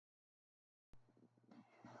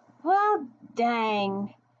Well,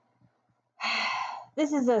 dang.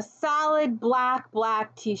 This is a solid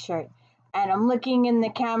black t-shirt, and I'm looking in the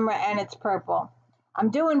camera and it's purple.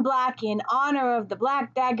 I'm doing black in honor of the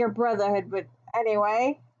Black Dagger Brotherhood, but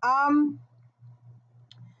anyway,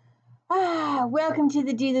 welcome to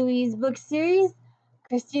the D. Louise book series.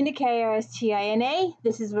 Christina, K-R-S-T-I-N-A.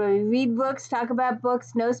 This is where we read books, talk about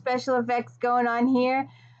books, no special effects going on here.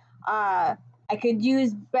 I could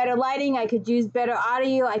use better lighting, I could use better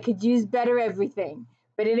audio, I could use better everything.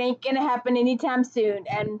 But it ain't gonna happen anytime soon.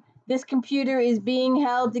 And this computer is being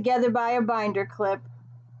held together by a binder clip.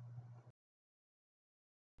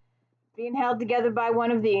 Being held together by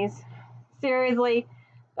one of these. Seriously,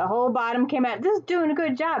 the whole bottom came out. This is doing a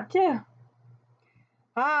good job too.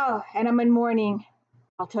 Oh, and I'm in mourning.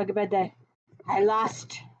 I'll talk about that. I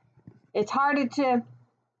lost. It's harder to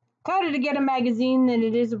get a magazine than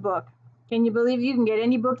it is a book. Can you believe you can get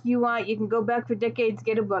any book you want? You can go back for decades,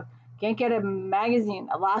 get a book. Can't get a magazine.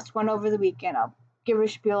 I lost one over the weekend. I'll give a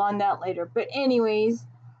spiel on that later. But anyways,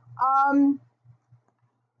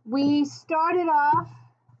 we started off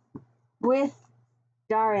with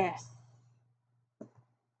Darius.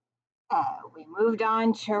 We moved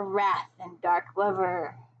on to Wrath and Dark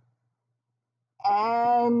Lover.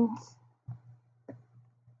 And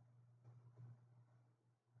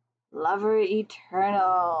Lover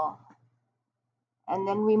Eternal. And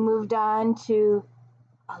then we moved on to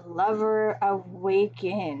A Lover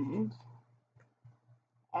Awakened.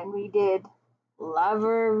 And we did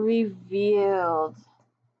Lover Revealed.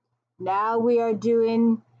 Now we are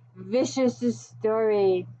doing Vishous'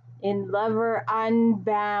 story in Lover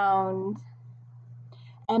Unbound.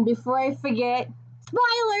 And before I forget,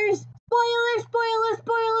 spoilers! Spoilers, spoilers,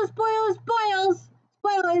 spoilers, spoilers, spoilers,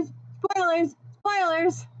 spoilers, spoilers,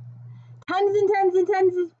 spoilers. Tons and tons and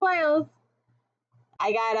tons of spoilers.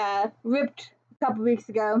 I got ripped a couple weeks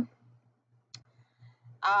ago.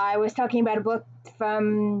 I was talking about a book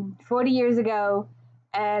from 40 years ago,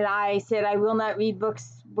 and I said I will not read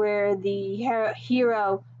books where the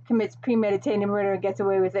hero commits premeditated murder and gets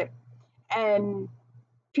away with it. And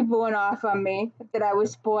people went off on me that I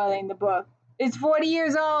was spoiling the book. It's 40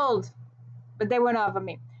 years old, but they went off on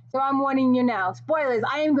me. So I'm warning you now. Spoilers,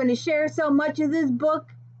 I am going to share so much of this book.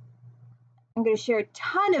 I'm going to share a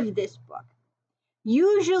ton of this book.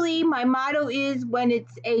 Usually my motto is when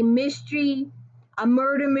it's a mystery, a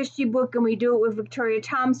murder mystery book, and we do it with Victoria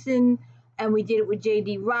Thompson, and we did it with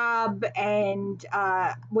J.D. Robb, and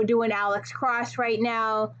we're doing Alex Cross right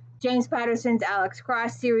now, James Patterson's Alex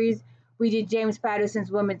Cross series. We did James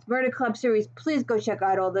Patterson's Women's Murder Club series. Please go check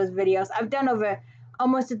out all those videos. I've done over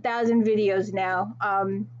almost 1,000 videos now.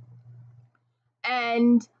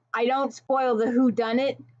 And I don't spoil the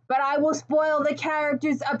whodunit, but I will spoil the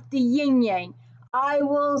characters up the yin-yang. I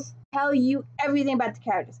will tell you everything about the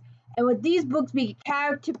characters. And with these books, we get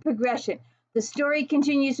character progression. The story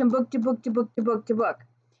continues from book to book to book to book to book.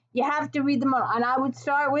 You have to read them all. And I would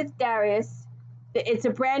start with Darius. It's a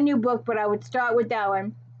brand new book, but I would start with that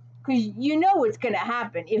one. Because you know what's going to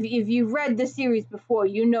happen. If you've read the series before,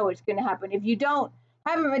 you know what's going to happen. If you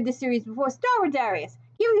haven't read the series before, start with Darius.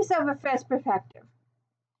 Give yourself a fresh perspective.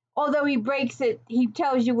 Although he breaks it, he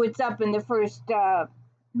tells you what's up in the first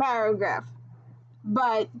paragraph.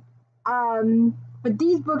 But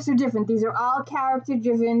these books are different. These are all character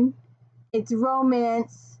driven. It's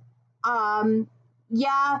romance.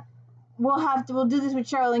 Yeah, we'll do this with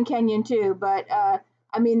Cheryl and Kenyon too. But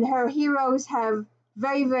I mean, her heroes have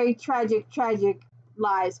very, very tragic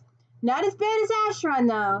lives. Not as bad as Acheron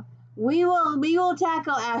though. We will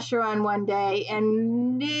tackle Acheron one day,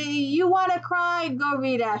 and you want to cry? Go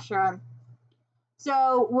read Acheron.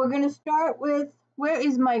 So we're gonna start with, where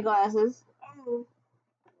is my glasses?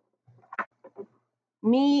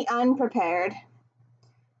 Me unprepared.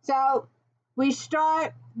 So we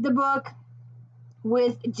start the book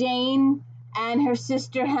with Jane and her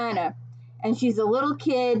sister Hannah, and she's a little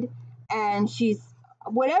kid, and she's,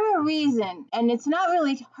 whatever reason, and it's not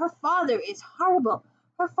really, her father is horrible.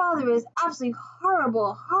 Her father is absolutely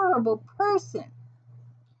horrible, horrible person.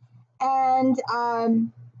 And her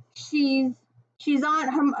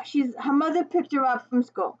mother picked her up from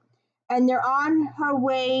school, and they're on her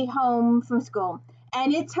way home from school,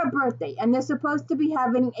 and it's her birthday, and they're supposed to be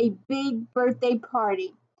having a big birthday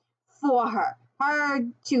party for her. Her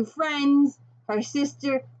two friends, her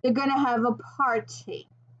sister, they're gonna have a party.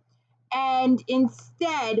 And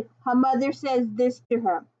instead, her mother says this to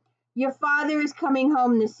her: "Your father is coming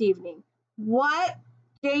home this evening." What?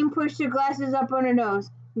 Jane pushed her glasses up on her nose.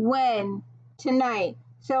 When? Tonight.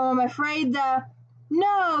 So I'm afraid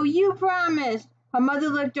No, you promised. Her mother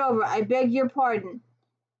looked over. "I beg your pardon."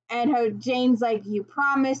 And Jane's like, you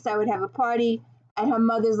promised I would have a party. And her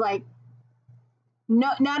mother's like, no,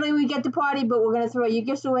 not only we get the party, but we're going to throw your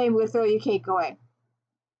gifts away and we're going to throw your cake away.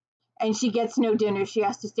 And she gets no dinner. She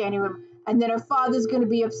has to stay in her room. And then her father's going to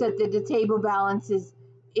be upset that the table balance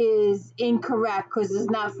is incorrect because there's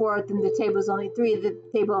not 4 at them. The table's only 3 at the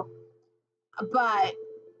table. But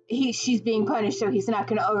she's being punished, so he's not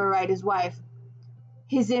going to override his wife.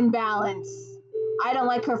 His imbalance. I don't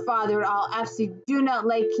like her father at all. Absolutely do not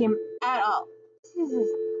like him at all. Jesus.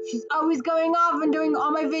 She's always going off and doing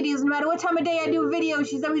all my videos. No matter what time of day I do a video,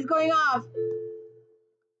 she's always going off.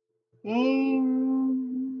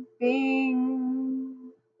 Bing, bing,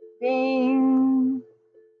 bing,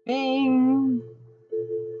 bing.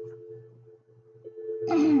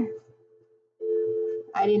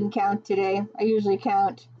 I didn't count today. I usually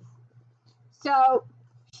count. So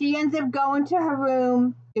she ends up going to her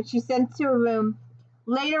room. If she's sent to her room.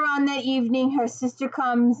 Later on that evening, her sister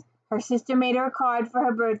comes. Her sister made her a card for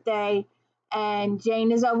her birthday. And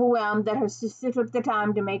Jane is overwhelmed that her sister took the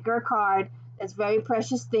time to make her a card. That's a very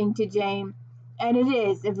precious thing to Jane. And it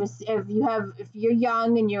is. If you're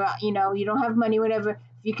young and you don't have money, whatever, if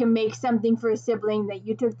you can make something for a sibling that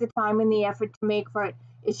you took the time and the effort to make for it,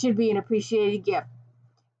 it should be an appreciated gift.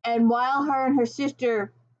 And while her and her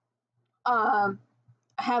sister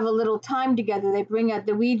have a little time together, they bring out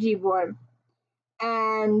the Ouija board.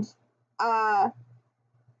 And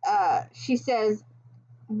she says,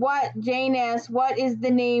 Jane asks, what is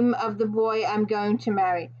the name of the boy I'm going to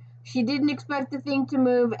marry? She didn't expect the thing to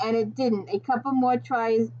move, and it didn't. A couple more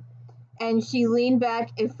tries, and she leaned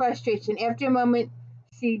back in frustration. After a moment,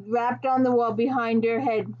 she rapped on the wall behind her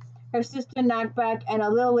head. Her sister knocked back, and a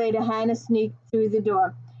little later, Hannah sneaked through the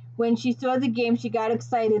door. When she saw the game, she got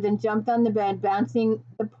excited and jumped on the bed, bouncing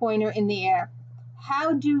the pointer in the air.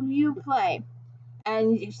 How do you play?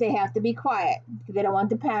 And they have to be quiet. They don't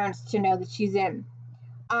want the parents to know that she's in.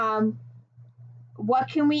 What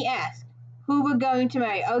can we ask? Who we're going to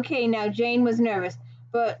marry? Okay, now Jane was nervous.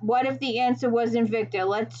 But what if the answer wasn't Victor?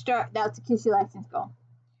 Let's start. That's a Kissy license goal.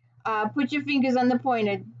 Put your fingers on the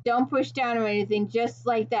pointer. Don't push down or anything. Just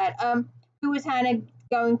like that. Who is Hannah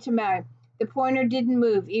going to marry? The pointer didn't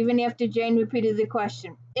move, even after Jane repeated the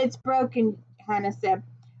question. It's broken, Hannah said.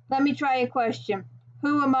 Let me try a question.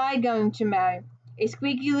 Who am I going to marry? A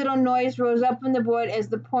squeaky little noise rose up on the board as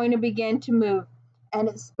the pointer began to move, and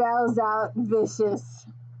it spells out vicious.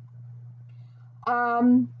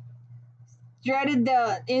 Dreaded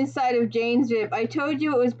the inside of Jane's rib. I told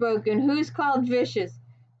you it was broken. Who's called vicious?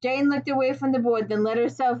 Jane looked away from the board, then let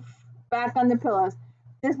herself back on the pillows.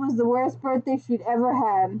 This was the worst birthday she'd ever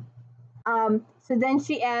had. So then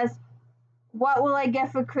she asked, what will I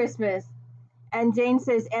get for Christmas? And Jane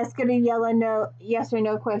says, ask her a yes or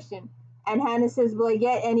no question. And Hannah says, will I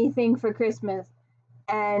get anything for Christmas?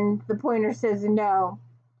 And the pointer says no.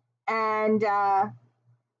 And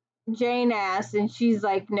Jane asks, and she's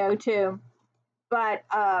like, no too. But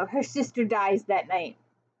her sister dies that night.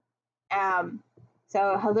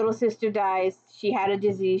 So her little sister dies. She had a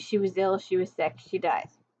disease. She was ill. She was sick. She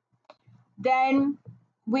dies. Then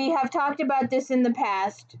we have talked about this in the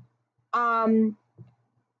past.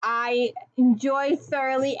 I enjoy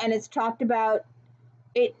thoroughly, and it's talked about.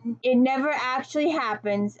 It never actually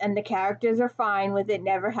happens, and the characters are fine with it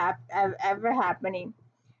never ever happening.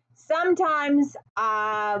 Sometimes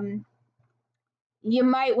you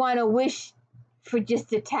might want to wish for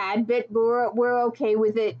just a tad bit, but we're okay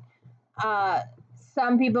with it.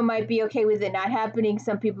 Some people might be okay with it not happening.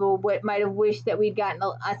 Some people might have wished that we'd gotten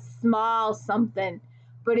a small something,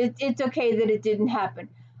 but it's okay that it didn't happen.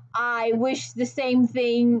 I wish the same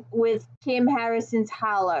thing with Kim Harrison's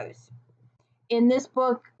Hollows. In this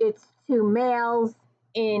book, it's 2 males.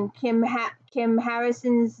 In Kim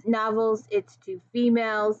Harrison's novels, it's 2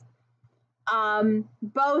 females.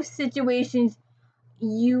 Both situations,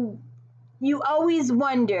 you always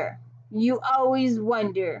wonder.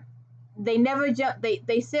 They never jump.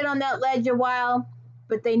 They sit on that ledge a while,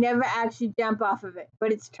 but they never actually jump off of it.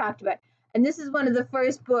 But it's talked about. And this is one of the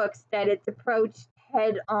first books that it's approached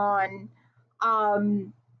head on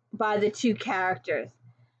by the 2 characters.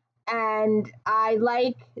 And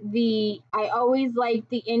I always like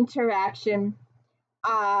the interaction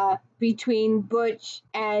between Butch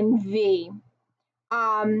and V.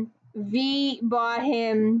 V bought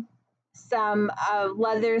him some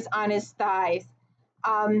leathers on his thighs.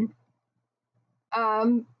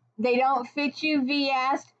 They don't fit you, V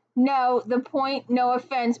asked. No, the point, no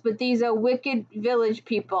offense, but these are wicked village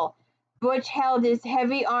people. Butch held his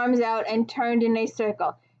heavy arms out and turned in a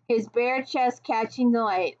circle, his bare chest catching the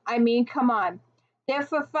light. I mean, come on. They're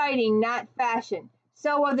for fighting, not fashion.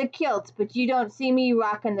 So are the kilts, but you don't see me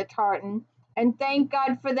rocking the tartan. And thank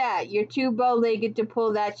God for that. You're too bow-legged to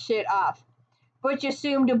pull that shit off. Butch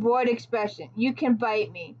assumed a bored expression. You can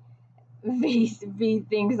bite me. V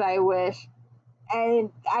thinks I wish.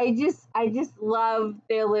 And I just love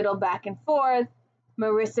their little back and forth.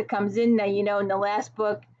 Marissa comes in now. You know, in the last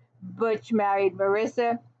book, Butch married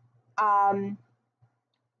Marissa. Um,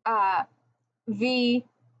 V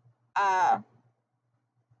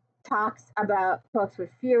talks with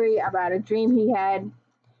Phury about a dream he had.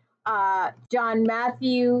 John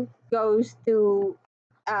Matthew goes through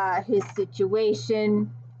his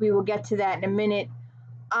situation. We will get to that in a minute.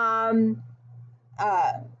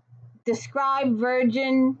 The scribe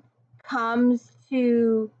virgin comes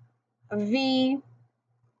to V,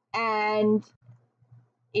 and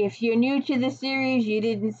if you're new to the series, you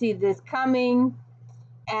didn't see this coming,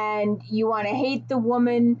 and you want to hate the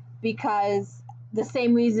woman because the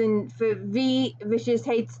same reason for V, Vishous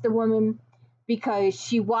hates the woman because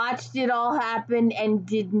she watched it all happen and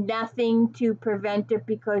did nothing to prevent it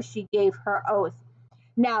because she gave her oath.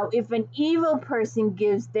 Now, if an evil person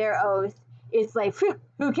gives their oath, it's like,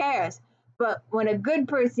 who cares? But when a good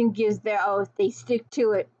person gives their oath, they stick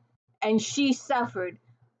to it. And she suffered,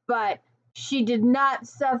 but she did not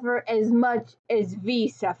suffer as much as V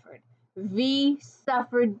suffered. V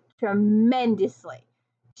suffered tremendously.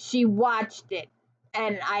 She watched it,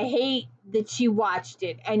 and I hate that she watched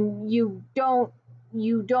it. And you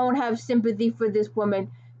don't have sympathy for this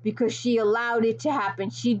woman because she allowed it to happen.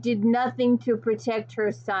 She did nothing to protect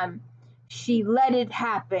her son. She let it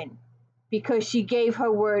happen because she gave her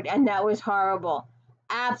word, and that was horrible.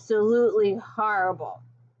 Absolutely horrible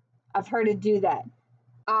of her to do that.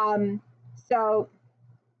 So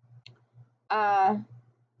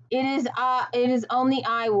it is only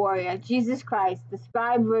I, warrior, Jesus Christ. The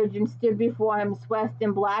scribe virgin stood before him, swathed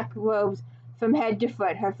in black robes from head to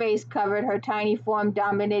foot, her face covered, her tiny form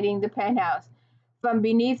dominating the penthouse. From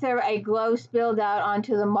beneath her, a glow spilled out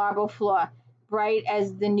onto the marble floor, bright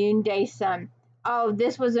as the noonday sun. Oh,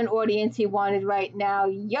 this was an audience he wanted right now.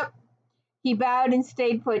 Yup. He bowed and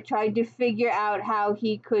stayed put, tried to figure out how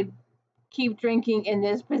he could keep drinking in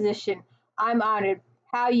this position. I'm honored.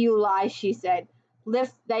 How you lie, she said.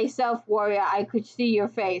 Lift thyself, warrior. I could see your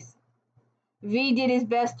face. V did his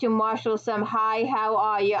best to marshal some "hi, how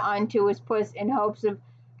are you" onto his puss in hopes of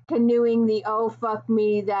canoeing the "oh fuck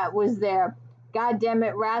me" that was there. God damn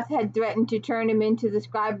it, wrath had threatened to turn him into the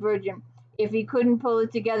scribe virgin. If he couldn't pull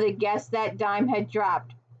it together, guess that dime had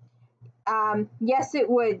dropped. Yes it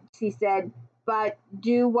would, she said, but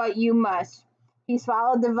do what you must. He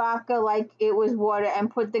swallowed the vodka like it was water and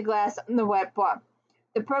put the glass on the wet bar.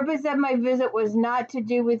 The purpose of my visit was not to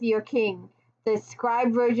do with your king. The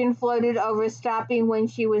scribe virgin floated over, stopping when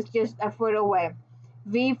she was just a foot away.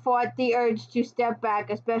 V fought the urge to step back,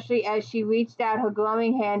 especially as she reached out her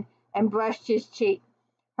glowing hand and brushed his cheek.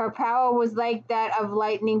 Her power was like that of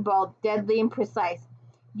lightning bolt, deadly and precise.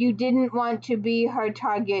 You didn't want to be her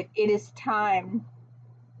target. It is time.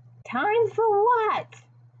 Time for what?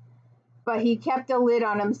 But he kept a lid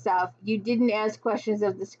on himself. You didn't ask questions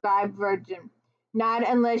of the scribe virgin. Not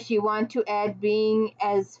unless you want to add being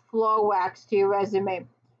as floor wax to your resume.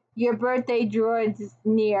 Your birthday draws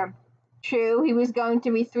near. True, he was going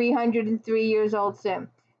to be 303 years old soon.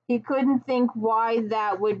 He couldn't think why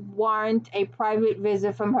that would warrant a private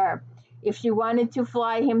visit from her. If she wanted to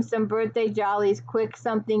fly him some birthday jollies, quick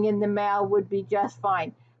something in the mail would be just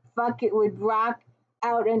fine. Fuck it, would rock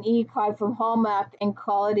out an e-card from Hallmark and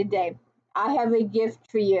call it a day. I have a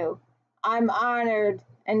gift for you. I'm honored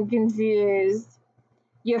and confused.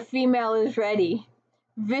 Your female is ready.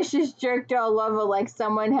 Vishous jerked all over like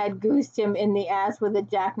someone had goosed him in the ass with a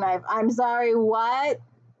jackknife. I'm sorry, what?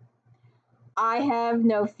 I have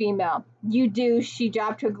no female. You do, she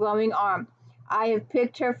dropped her glowing arm. I have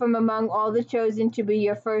picked her from among all the chosen to be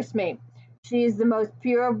your first mate. She is the most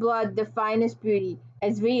pure blood, the finest beauty.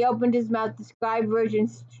 As V opened his mouth, the scribe virgin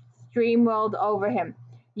stream rolled over him.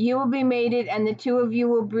 You will be mated, and the two of you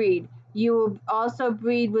will breed. You will also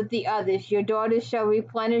breed with the others. Your daughters shall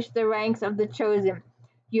replenish the ranks of the chosen.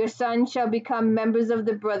 Your sons shall become members of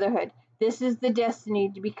the Brotherhood. This is the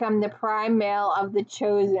destiny, to become the prime male of the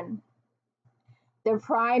chosen. The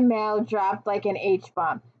prime male dropped like an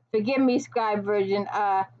H-bomb. Forgive me, scribe virgin.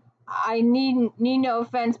 I need no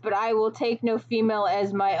offense, but I will take no female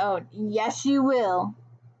as my own. Yes, you will.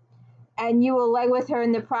 And you will lay with her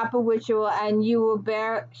in the proper ritual, and she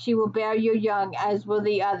will bear your young, as will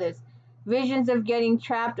the others. Visions of getting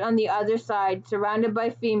trapped on the other side, surrounded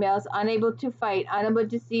by females, unable to fight, unable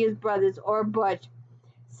to see his brothers or Butch,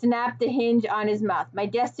 snapped the hinge on his mouth. My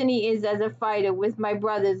destiny is as a fighter with my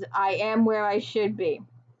brothers. I am where I should be.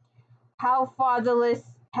 How fatherless,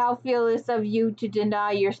 how fearless of you to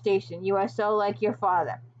deny your station. You are so like your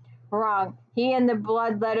father. Wrong. He and the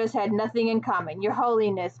bloodletters had nothing in common. Your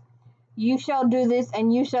holiness, you shall do this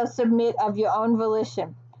and you shall submit of your own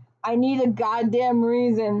volition. I need a goddamn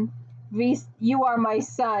reason. You are my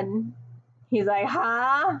son. He's like,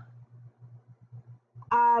 huh?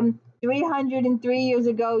 303 years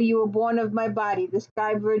ago, you were born of my body. The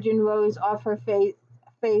sky virgin rose off her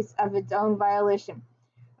face of its own violation,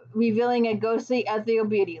 revealing a ghostly ethereal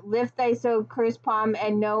beauty. Lift thy so cursed palm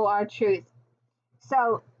and know our truth.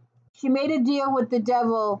 So she made a deal with the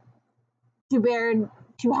devil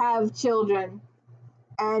to have children,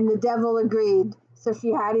 and the devil agreed. So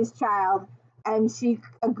she had his child, and she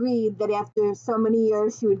agreed that after so many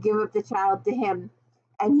years she would give up the child to him.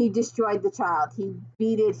 And he destroyed the child. He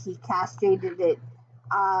beat it. He castrated it.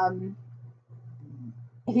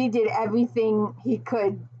 He did everything he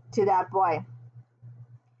could to that boy.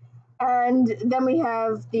 And then we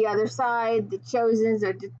have the other side. The Chosens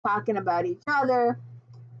are just talking about each other.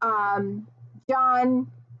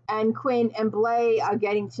 John and Quinn and Blay are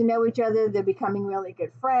getting to know each other. They're becoming really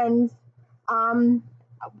good friends. I'm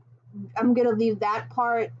going to leave that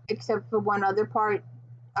part, except for one other part,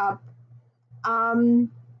 up.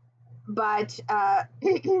 But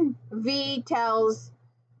V tells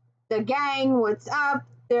the gang what's up.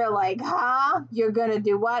 They're like, huh? You're going to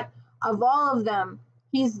do what? Of all of them,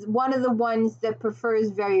 he's one of the ones that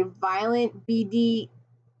prefers very violent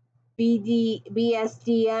BSDM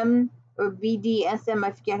or BDSM.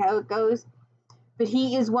 I forget how it goes. But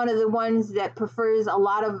he is one of the ones that prefers a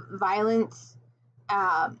lot of violence,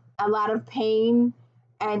 a lot of pain.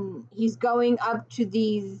 And he's going up to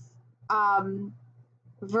these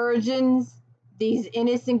virgins, these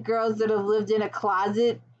innocent girls that have lived in a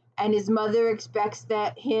closet, and his mother expects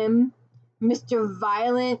that him, Mr.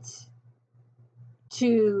 Violent,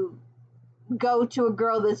 to go to a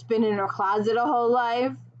girl that's been in her closet a whole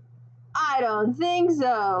life. I don't think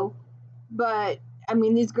so. But, I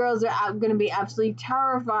mean, these girls are going to be absolutely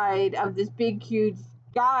terrified of this big, huge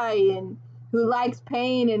guy and who likes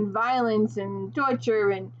pain and violence and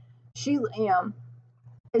torture, and she,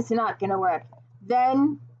 it's not going to work.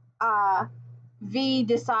 Then V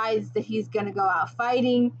decides that he's going to go out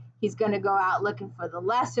fighting. He's going to go out looking for the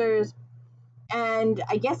lessers. And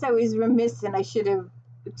I guess I was remiss and I should have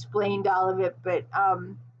explained all of it, but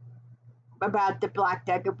about the Black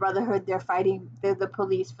Dagger Brotherhood, they're the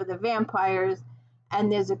police for the vampires,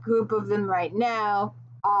 and there's a group of them right now.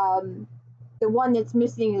 The one that's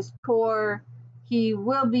missing is Tor. He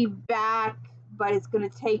will be back, but it's going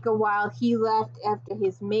to take a while. He left after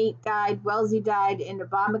his mate died. Wellesley died in a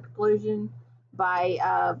bomb explosion by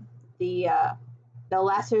the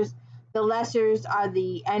Lessers. The Lessers are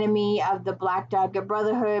the enemy of the Black Dagger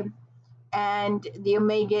Brotherhood, and the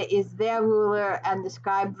Omega is their ruler, and the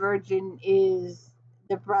Scribe Virgin is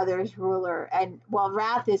the Brothers' ruler. And, well,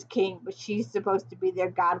 Wrath is king, but she's supposed to be their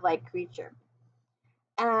godlike creature.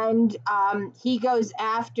 And he goes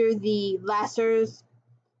after the Lessers,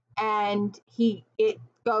 and it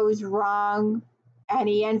goes wrong, and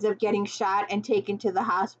he ends up getting shot and taken to the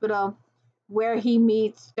hospital, where he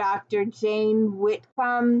meets Dr. Jane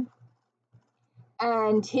Whitcomb,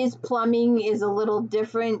 and his plumbing is a little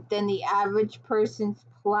different than the average person's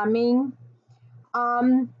plumbing.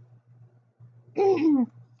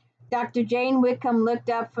 Dr. Jane Whitcomb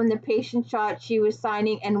looked up from the patient chart she was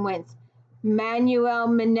signing and winced. Manuel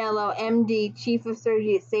Manello, MD, Chief of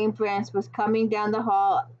Surgery at St. Francis, was coming down the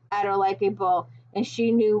hall at her like a bull, and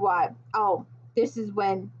she knew why. Oh, this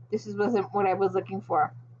wasn't what I was looking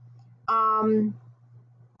for.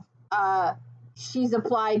 She's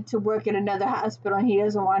applied to work at another hospital, and he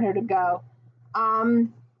doesn't want her to go.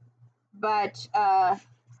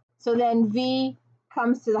 So then V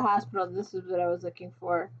comes to the hospital. This is what I was looking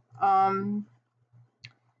for.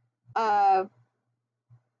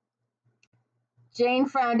 Jane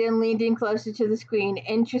frowned and leaned in closer to the screen.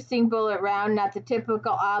 Interesting bullet round, not the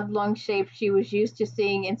typical oblong shape she was used to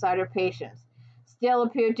seeing inside her patients. Still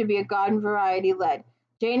appeared to be a garden variety lead.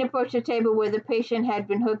 Jane approached the table where the patient had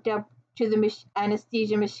been hooked up to the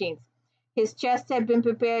anesthesia machines. His chest had been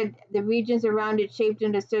prepared, the regions around it shaped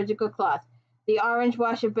into surgical cloth. The orange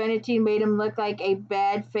wash of Benetine made him look like a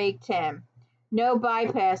bad fake tan. No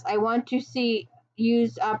bypass. I want to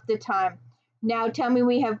use up the time. Now tell me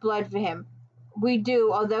we have blood for him. We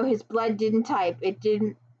do, although his blood didn't type.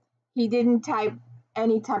 He didn't type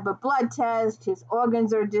any type of blood test. His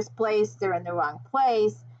organs are displaced. They're in the wrong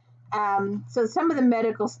place. So some of the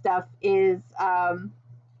medical stuff is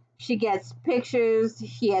She gets pictures.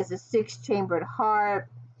 He has a 6-chambered harp.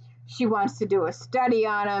 She wants to do a study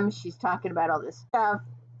on him. She's talking about all this stuff.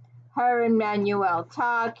 Her and Manuel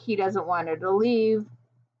talk. He doesn't want her to leave.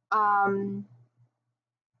 Then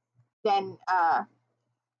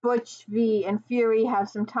Butch, V, and Phury have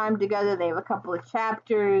some time together. They have a couple of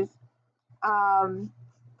chapters.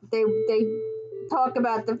 They talk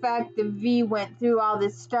about the fact that V went through all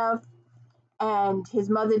this stuff and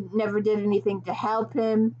his mother never did anything to help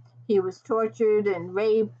him. He was tortured and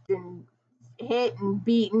raped and hit and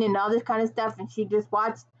beaten and all this kind of stuff, and she just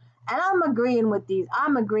watched. And I'm agreeing with these.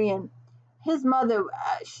 I'm agreeing. His mother,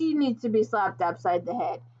 she needs to be slapped upside the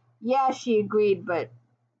head. Yeah, she agreed, but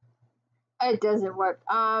it doesn't work.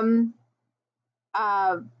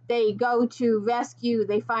 They go to rescue.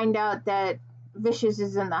 They find out that Vishous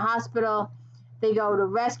is in the hospital. They go to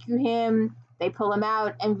rescue him. They pull him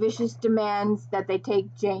out, and Vishous demands that they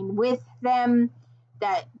take Jane with them.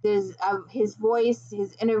 That there's his voice,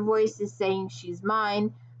 his inner voice is saying she's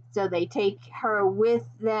mine, so they take her with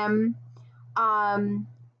them. John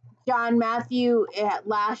Matthew at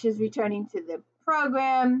last is returning to the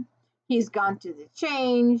program. He's gone to the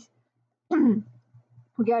change.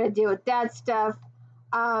 We got to deal with that stuff.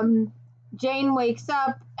 Jane wakes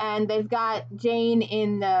up, and they've got Jane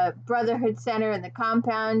in the Brotherhood Center in the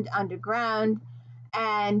compound underground,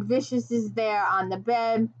 and Vishous is there on the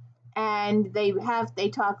bed, and they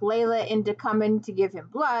talk Layla into coming to give him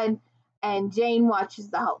blood, and Jane watches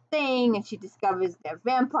the whole thing, and she discovers they're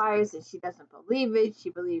vampires, and she doesn't believe it.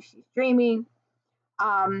 She believes she's dreaming.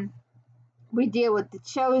 We deal with the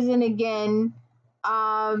Chosen again.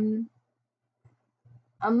 I'm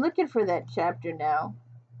looking for that chapter now.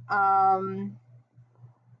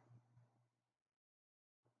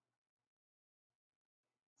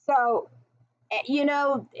 So,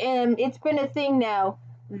 it's been a thing now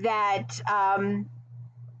that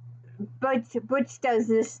Butch does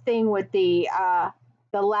this thing with the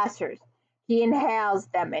lessers. He inhales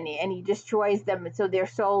them and he destroys them, and so their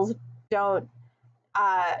souls don't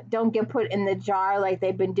get put in the jar like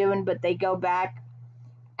they've been doing, but they go back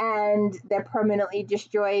and they're permanently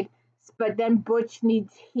destroyed. But then Butch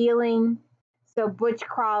needs healing, so Butch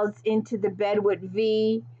crawls into the bed with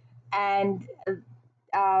V, and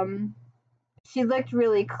she looked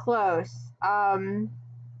really close.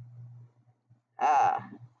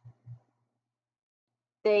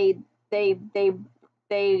 They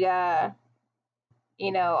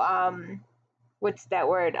what's that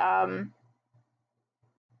word?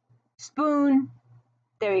 Spoon.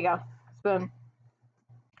 There we go. Spoon.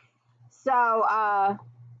 So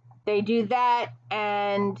they do that,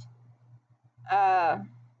 and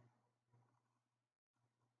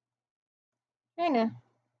kinda.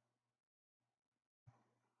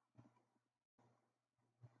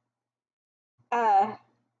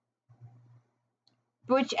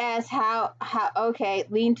 Butch asked how okay,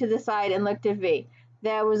 leaned to the side and looked at V.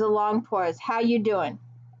 There was a long pause. How you doing?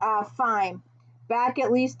 Fine. Back,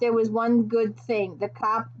 at least there was one good thing. The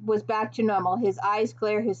cop was back to normal. His eyes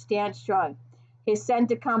clear, his stance strong. His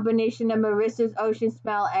scent a combination of Marissa's ocean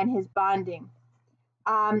smell and his bonding.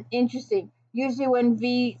 Interesting. Usually when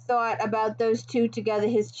V thought about those two together,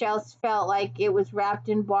 his chest felt like it was wrapped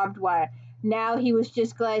in barbed wire. Now he was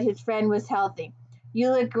just glad his friend was healthy. You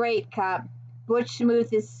look great, cop. Butch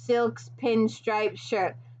smoothed his silk pinstripe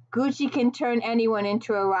shirt. Gucci can turn anyone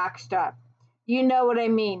into a rock star. You know what I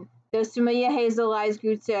mean. Those familiar hazel eyes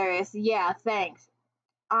grew serious. Yeah, thanks.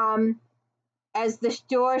 As the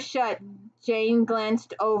door shut, Jane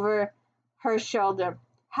glanced over her shoulder.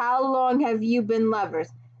 How long have you been lovers?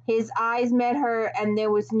 His eyes met her, and there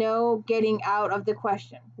was no getting out of the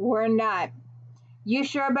question. We're not. You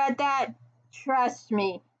sure about that? Trust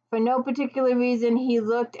me. For no particular reason, he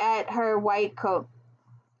looked at her white coat.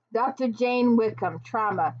 Dr. Jane Whitcomb,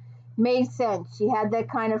 trauma. Made sense. She had that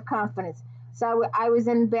kind of confidence. So I was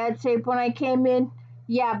in bad shape when I came in?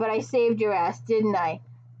 Yeah, but I saved your ass, didn't I?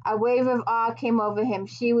 A wave of awe came over him.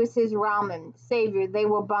 She was his Raman, savior. They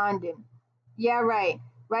were bonded. Yeah, right.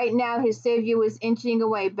 Right now, his savior was inching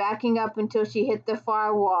away, backing up until she hit the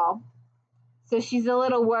far wall. So she's a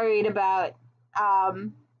little worried about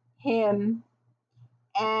him.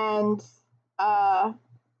 And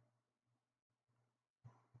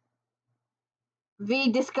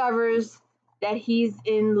V discovers that he's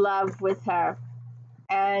in love with her.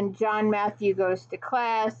 And John Matthew goes to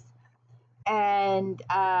class, and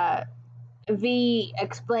V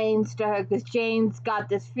explains to her, because Jane's got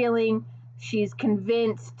this feeling, she's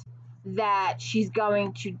convinced that she's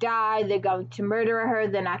going to die, they're going to murder her,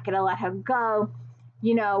 they're not going to let her go.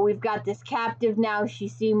 We've got this captive now,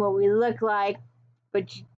 she's seen what we look like.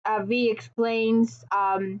 But V explains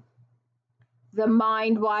the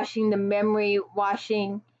mind washing, the memory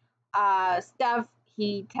washing stuff.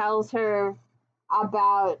 He tells her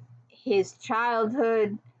about his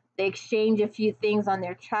childhood. They exchange a few things on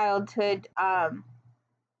their childhood. Uh,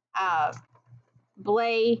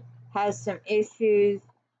 Blay has some issues.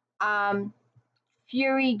 Um,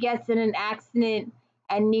 Phury gets in an accident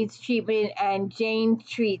and needs treatment, and Jane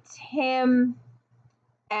treats him.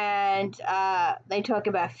 And they talk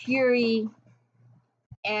about Phury,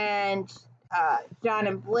 and John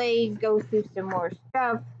and Blay go through some more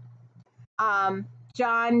stuff.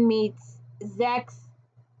 John meets Zex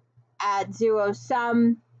at Zero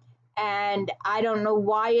Sum, and I don't know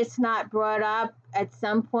why it's not brought up at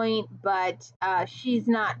some point, but she's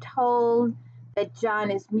not told that John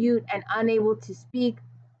is mute and unable to speak.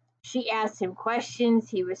 She asks him questions.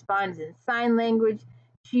 He responds in sign language.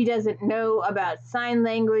 She doesn't know about sign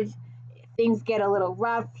language. Things get a little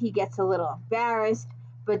rough. He gets a little embarrassed,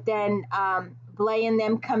 but then Blay and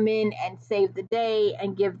them come in and save the day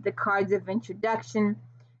and give the cards of introduction,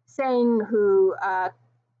 saying who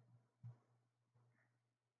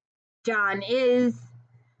John is,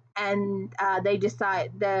 and they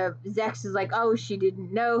decide, the Zex is like, oh, she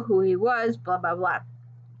didn't know who he was, blah blah blah.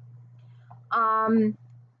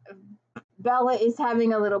 Bella is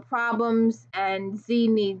having a little problems, and Z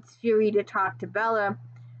needs Phury to talk to Bella.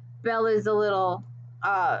 Bella's a little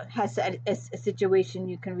has a situation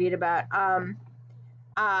you can read about.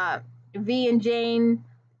 V and Jane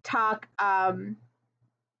talk, tell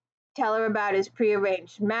her about his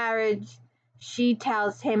prearranged marriage. She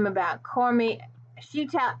tells him about Cormy.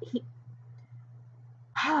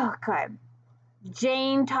 Oh God.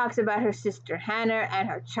 Jane talks about her sister Hannah and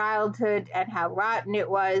her childhood and how rotten it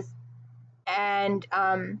was, and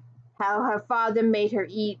how her father made her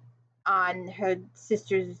eat on her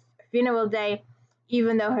sister's funeral day.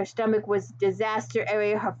 Even though her stomach was disaster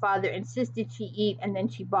area, her father insisted she eat, and then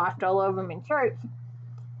she barfed all over him in church.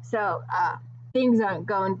 So things aren't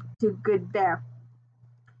going too good there.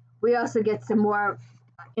 We also get some more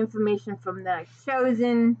information from the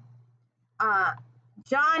Chosen.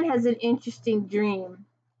 John has an interesting dream,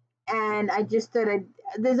 and I just thought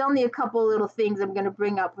there's only a couple little things I'm going to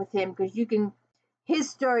bring up with him, because his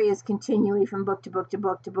story is continually from book to book to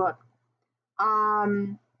book to book.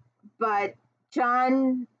 But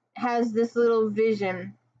John has this little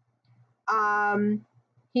vision.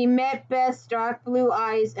 He met Beth's dark blue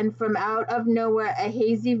eyes, and from out of nowhere a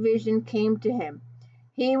hazy vision came to him.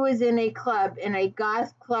 He was in a club, in a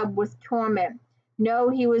goth club with Torment. No,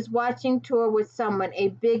 he was watching Tor with someone, a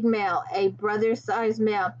big male, a brother-sized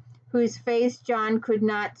male, whose face John could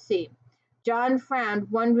not see. John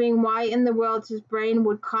frowned, wondering why in the world his brain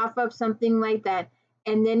would cough up something like that,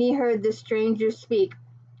 and then he heard the stranger speak.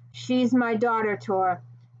 She's my daughter, Tor.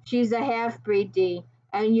 She's a half-breed, Dee,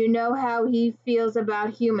 and you know how he feels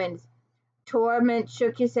about humans. Torment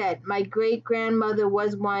shook his head. My great-grandmother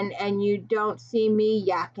was one, and you don't see me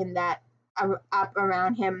yakking that up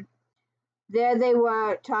around him. There they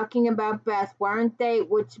were, talking about Beth, weren't they?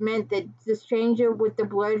 Which meant that the stranger with the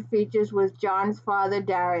blurred features was John's father,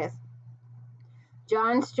 Darius.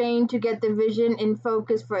 John strained to get the vision in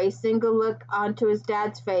focus for a single look onto his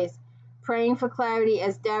dad's face, praying for clarity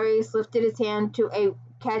as Darius lifted his hand to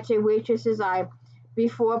catch a waitress's eye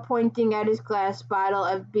before pointing at his glass bottle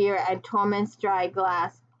of beer and Torment's dry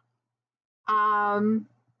glass. I'm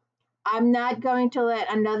not going to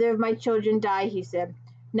let another of my children die, he said.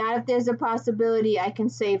 Not if there's a possibility I can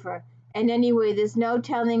save her. And anyway, there's no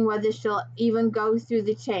telling whether she'll even go through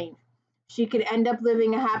the change. She could end up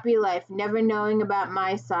living a happy life, never knowing about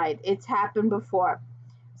my side. It's happened before.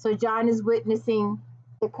 So John is witnessing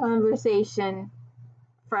the conversation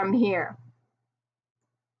from here.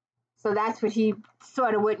 So that's what he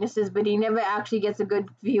sort of witnesses, but he never actually gets a good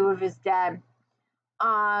view of his dad.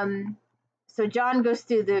 So John goes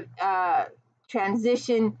through the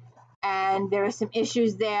transition, and there are some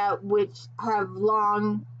issues there which have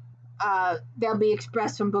they'll be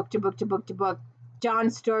expressed from book to book to book to book.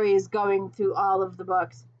 John's story is going through all of the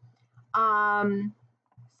books. So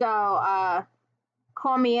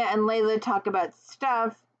Cormia and Layla talk about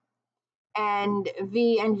stuff, and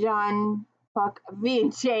V and Jane talk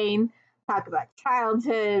about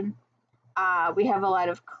childhood. We have a lot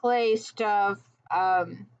of Clay stuff.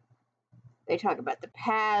 They talk about the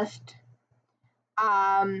past.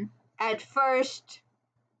 At first,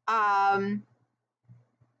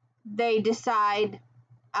 they decide,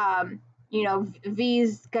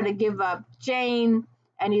 V's gonna give up Jane,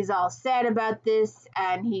 and he's all sad about this,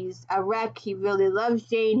 and he's a wreck. He really loves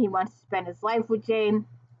Jane. He wants to spend his life with Jane.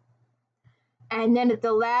 And then at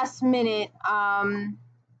the last minute,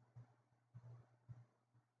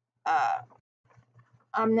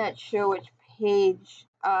 I'm not sure which page.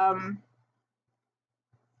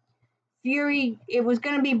 Phury, it was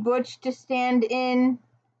going to be Butch to stand in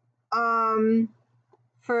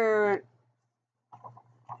for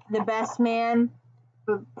the best man,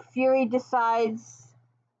 but Phury decides,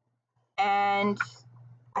 and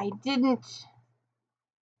I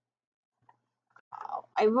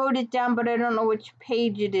wrote it down, but I don't know which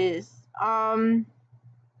page it is. I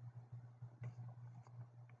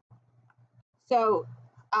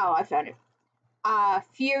found it.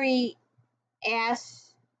 Phury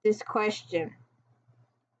asks this question.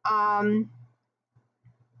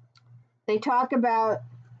 They talk about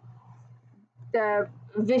the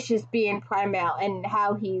Vishous being primal and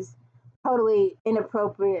how he's totally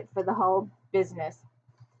inappropriate for the whole business.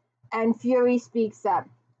 And Phury speaks up.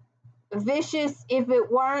 Vishous, if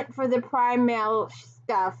it weren't for the primal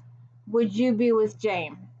stuff, would you be with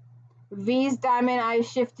Jane? V's diamond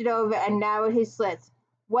eyes shifted over and narrowed his slits.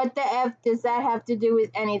 What the F does that have to do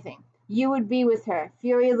with anything? You would be with her.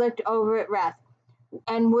 Phury looked over at Wrath.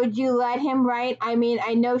 And would you let him, right? I mean,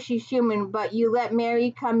 I know she's human, but you let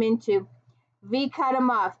Mary come into. V cut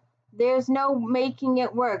him off. There's no making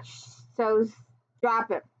it work, so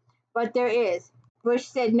drop it. But there is. Bush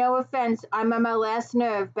said, no offense, I'm on my last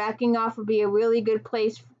nerve. Backing off would be a really good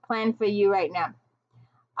plan for you right now.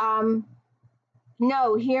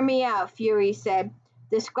 No, hear me out, Phury said.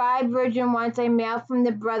 The scribe virgin wants a male from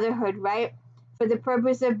the Brotherhood, right? For the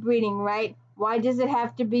purpose of breeding, right? Why does it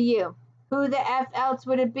have to be you? Who the F else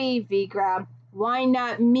would it be, V growled. Why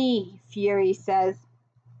not me, Phury says.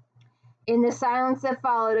 In the silence that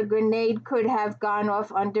followed, a grenade could have gone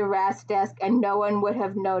off under Wrath's desk and no one would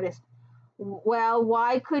have noticed. Well,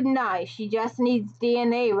 why couldn't I? She just needs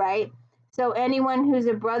DNA, right? So anyone who's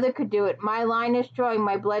a brother could do it. My line is strong.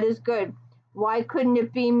 My blood is good. Why couldn't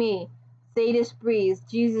it be me? Sadist breathes.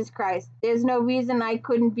 Jesus Christ. There's no reason I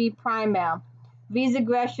couldn't be primal. V's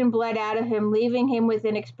aggression bled out of him, leaving him with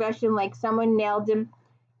an expression like someone nailed him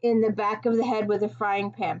in the back of the head with a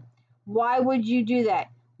frying pan. Why would you do that?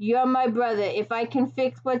 You're my brother. If I can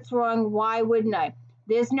fix what's wrong, why wouldn't I?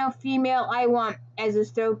 There's no female I want. As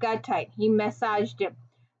his throat got tight, he massaged him.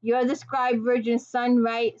 You're the scribe virgin's son,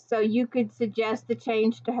 right? So you could suggest the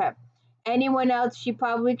change to her. Anyone else she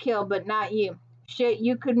probably killed, but not you. Shit,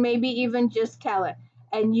 you could maybe even just tell her.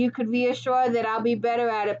 And you could reassure that I'll be better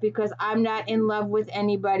at it because I'm not in love with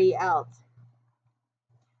anybody else.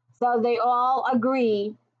 So they all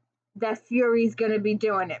agree that Phury's going to be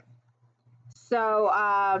doing it. So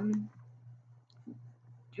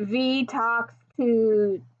V talks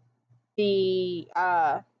to the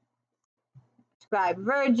scribe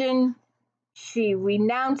virgin. She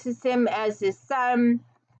renounces him as his son.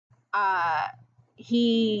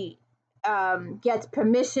 He gets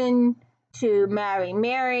permission to marry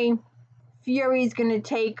Mary. Phury's going to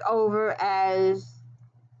take over as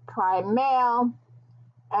prime male,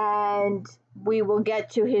 and we will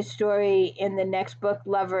get to his story in the next book,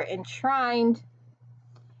 Lover Enshrined.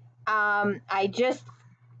 I'm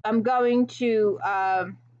going to,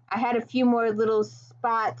 I had a few more little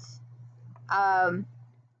spots that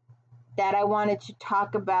I wanted to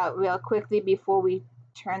talk about real quickly before we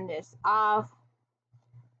turn this off.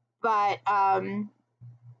 But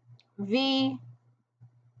V,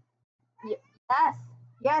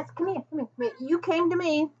 yes, come here. You came to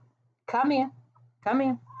me. Come here.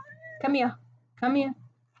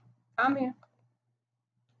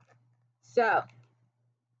 So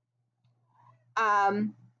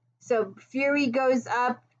Phury goes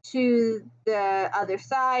up to the other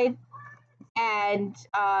side, and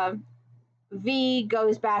V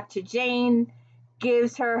goes back to Jane,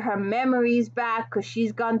 gives her memories back because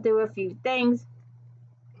she's gone through a few things,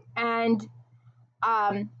 and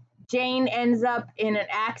Jane ends up in an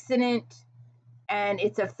accident, and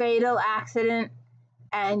it's a fatal accident,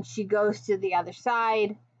 and she goes to the other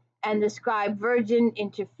side, and the scribe virgin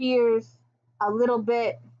interferes a little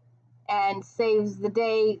bit and saves the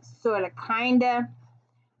day, sort of, kinda.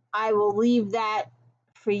 I will leave that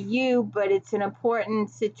for you, but it's an important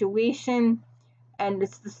situation, and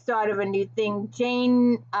it's the start of a new thing.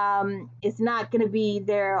 Jane is not going to be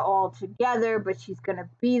there all together, but she's going to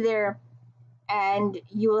be there, and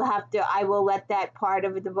you will have to. I will let that part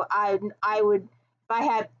of the book. I would,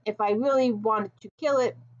 if I really wanted to kill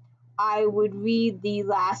it, I would read the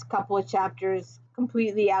last couple of chapters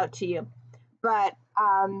completely out to you, but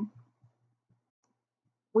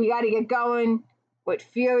we got to get going with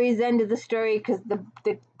Phury's end of the story because the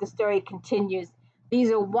story continues. These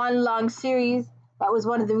are one long series. That was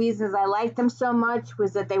one of the reasons I liked them so much,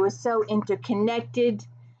 was that they were so interconnected.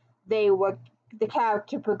 They were the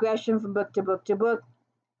character progression from book to book to book.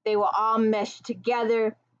 They will all mesh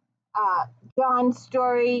together. John's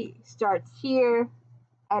story starts here,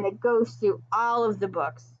 and it goes through all of the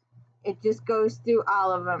books. It just goes through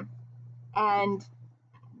all of them. And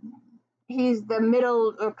he's the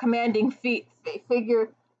middle or commanding figure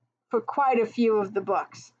for quite a few of the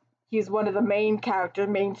books. He's one of the main characters,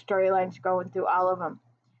 main storylines going through all of them,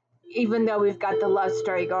 even though we've got the love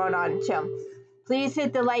story going on too. Please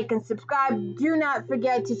hit the like and subscribe. Do not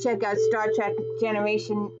forget to check out Star Trek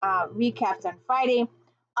Generation recaps on Friday.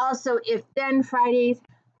 Also, If Then Fridays.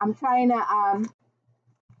 I'm trying to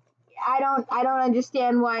I don't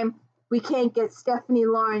understand why we can't get Stephanie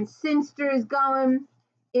Lawrence Sinsters going.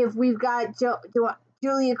 If we've got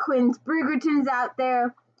Julia Quinn's Bridgertons out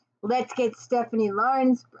there, let's get Stephanie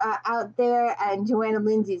Lawrence out there, and Joanna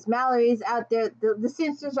Lindsay's Mallory's out there. The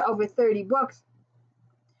Sinsters are over 30 books.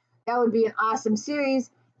 That would be an awesome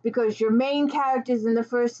series, because your main characters in the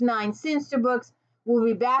first 9 Sinster books will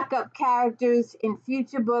be backup characters in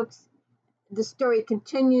future books. The story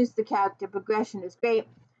continues. The character progression is great.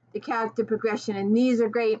 The character progression in these are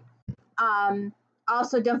great.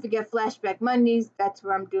 Also, don't forget Flashback Mondays. That's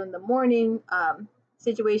where I'm doing the morning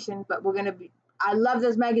situation. But I love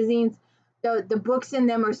those magazines. The books in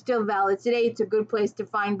them are still valid today. It's a good place to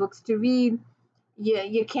find books to read.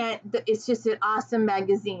 You can't. It's just an awesome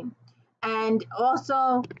magazine. And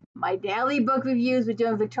also, my daily book reviews. We're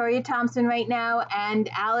doing Victoria Thompson right now, and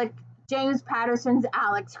James Patterson's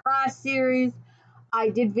Alex Cross series. I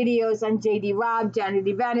did videos on J.D. Robb, Janet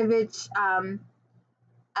Ivanovich, and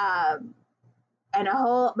a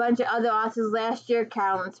whole bunch of other authors last year,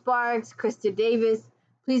 Carolyn Sparks, Krista Davis.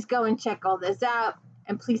 Please go and check all this out,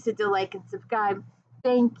 and please hit the like and subscribe.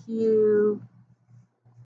 Thank you.